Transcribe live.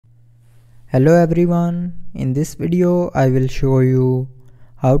Hello everyone, in this video I will show you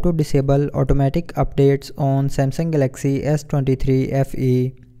how to disable automatic updates on Samsung Galaxy S23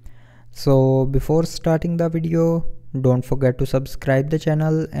 FE. So before starting the video, don't forget to subscribe the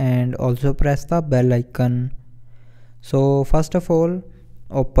channel and also press the bell icon. So first of all,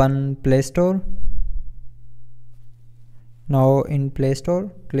 open Play Store. Now in Play Store,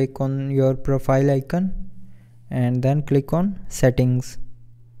 click on your profile icon and then click on Settings.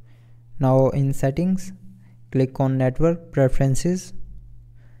 Now in Settings, click on Network Preferences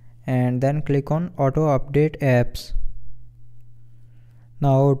and then click on Auto Update Apps.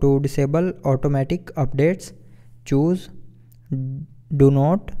 Now to disable automatic updates, choose Do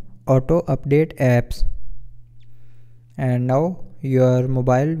Not Auto Update Apps. And now your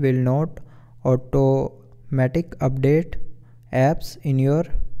mobile will not automatic update apps in your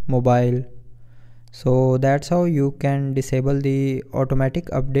mobile. So that's how you can disable the automatic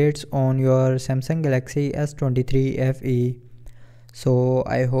updates on your Samsung Galaxy S23 FE. So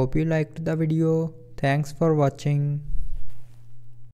I hope you liked the video. Thanks for watching.